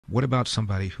What about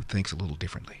somebody who thinks a little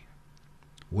differently?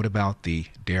 What about the,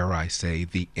 dare I say,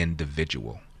 the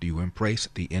individual? Do you embrace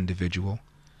the individual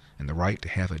and the right to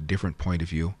have a different point of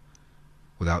view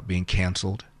without being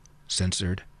canceled,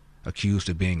 censored, accused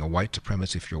of being a white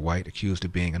supremacist if you're white, accused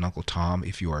of being an Uncle Tom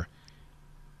if you're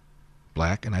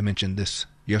black? And I mentioned this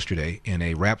yesterday in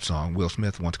a rap song. Will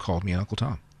Smith once called me an Uncle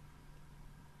Tom.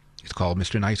 It's called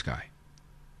Mr. Nice Guy.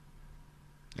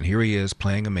 And here he is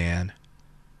playing a man,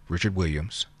 Richard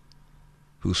Williams,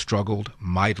 who struggled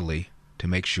mightily to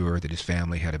make sure that his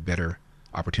family had a better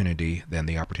opportunity than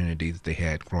the opportunity that they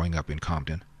had growing up in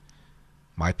Compton.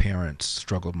 My parents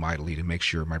struggled mightily to make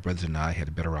sure my brothers and I had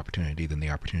a better opportunity than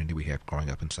the opportunity we had growing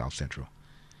up in South Central.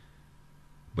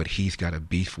 But he's got a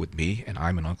beef with me, and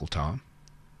I'm an Uncle Tom.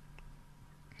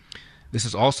 This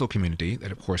is also a community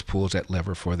that, of course, pulls that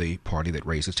lever for the party that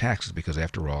raises taxes, because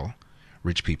after all,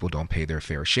 rich people don't pay their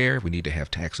fair share. We need to have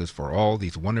taxes for all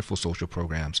these wonderful social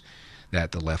programs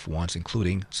that the left wants,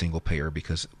 including single payer,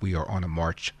 because we are on a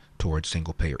march towards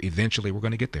single payer. Eventually, we're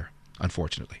going to get there,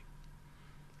 unfortunately.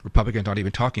 Republicans aren't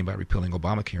even talking about repealing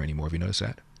Obamacare anymore. Have you noticed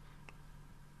that?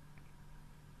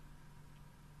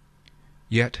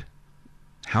 Yet,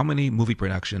 how many movie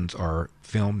productions are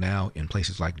filmed now in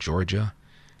places like Georgia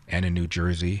and in New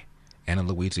Jersey and in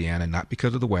Louisiana, not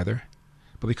because of the weather,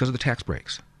 but because of the tax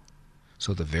breaks?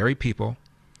 So the very people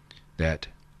that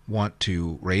want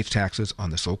to raise taxes on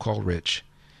the so-called rich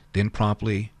then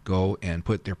promptly go and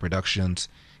put their productions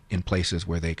in places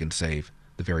where they can save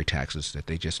the very taxes that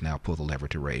they just now pull the lever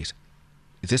to raise.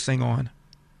 Is this thing on?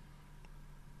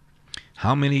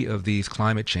 How many of these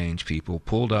climate change people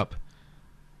pulled up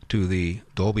to the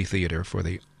Dolby Theater for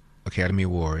the Academy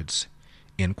Awards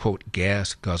in, quote,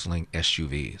 gas-guzzling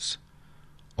SUVs,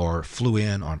 or flew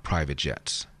in on private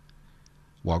jets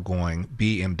while going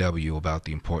BMW about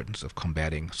the importance of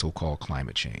combating so-called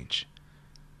climate change?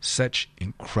 Such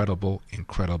incredible,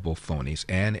 incredible phonies.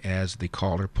 And as the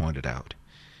caller pointed out,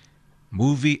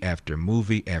 movie after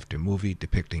movie after movie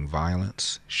depicting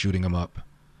violence, shooting them up,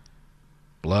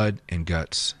 blood and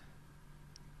guts,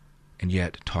 and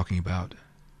yet talking about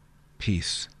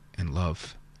peace and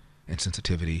love and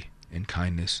sensitivity and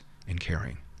kindness and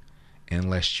caring,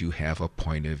 unless you have a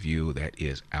point of view that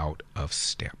is out of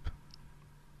step.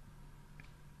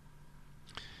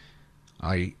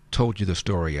 I told you the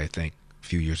story, I think, a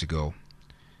few years ago,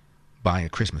 buying a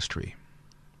Christmas tree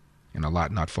in a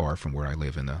lot not far from where I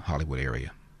live in the Hollywood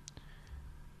area.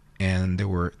 And there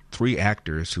were 3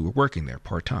 actors who were working there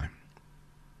part-time.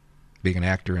 Being an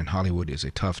actor in Hollywood is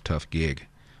a tough, tough gig.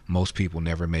 Most people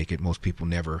never make it. Most people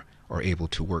never are able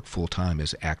to work full-time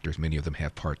as actors. Many of them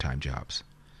have part-time jobs.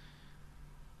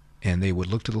 And they would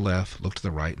look to the left, look to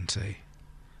the right, and say,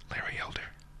 "Larry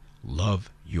Elder, love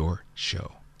your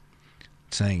show."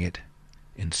 Saying it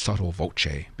in subtle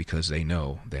voce, because they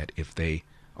know that if they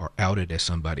are outed as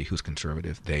somebody who's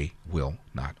conservative, they will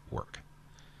not work.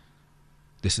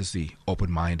 This is the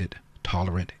open-minded,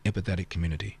 tolerant, empathetic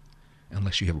community,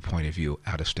 unless you have a point of view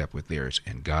out of step with theirs.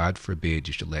 And God forbid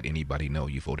you should let anybody know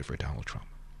you voted for Donald Trump.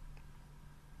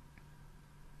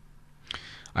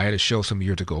 I had a show some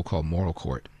years ago called Moral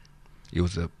Court. It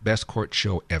was the best court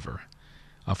show ever.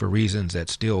 For reasons that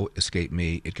still escape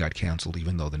me, it got canceled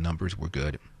even though the numbers were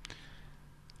good.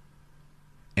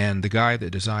 And the guy that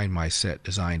designed my set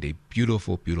designed a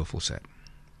beautiful, beautiful set.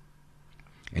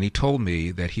 And he told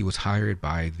me that he was hired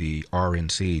by the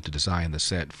RNC to design the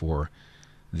set for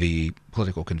the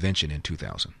political convention in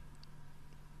 2000.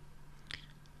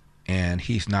 And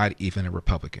he's not even a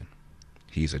Republican.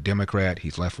 He's a Democrat,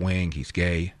 he's left-wing, he's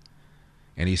gay.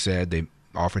 And he said they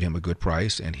offered him a good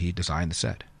price and he designed the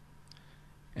set.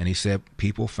 And he said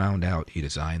people found out he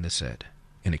designed the set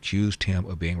and accused him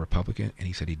of being Republican, and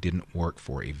he said he didn't work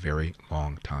for a very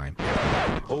long time.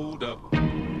 Hold up.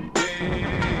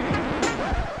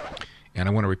 And I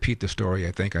want to repeat the story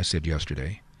I think I said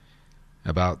yesterday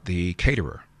about the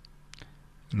caterer.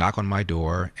 Knock on my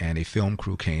door, and a film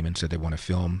crew came and said they want to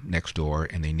film next door,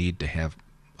 and they need to have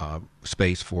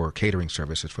space for catering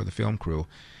services for the film crew,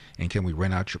 and can we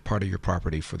rent out part of your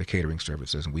property for the catering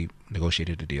services? And we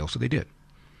negotiated a deal, so they did.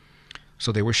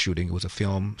 So they were shooting. It was a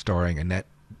film starring Annette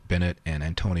Benet and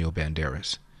Antonio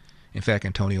Banderas. In fact,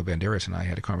 Antonio Banderas and I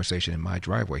had a conversation in my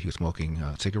driveway. He was smoking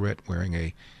a cigarette, wearing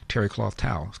a terry cloth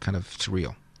towel. It's kind of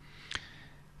surreal.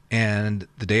 And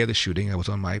the day of the shooting, I was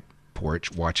on my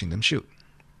porch watching them shoot.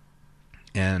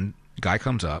 And a guy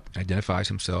comes up, identifies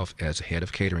himself as head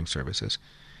of catering services,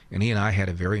 and he and I had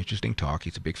a very interesting talk.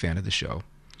 He's a big fan of the show.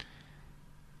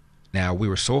 Now, we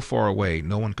were so far away,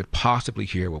 no one could possibly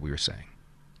hear what we were saying.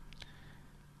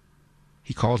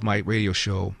 He calls my radio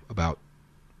show about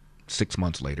 6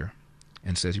 months later,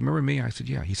 and says, "You remember me?" I said,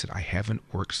 "Yeah." He said, "I haven't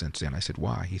worked since then." I said,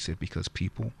 "Why?" He said, "Because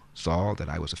people saw that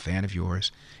I was a fan of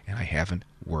yours, and I haven't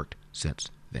worked since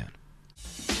then."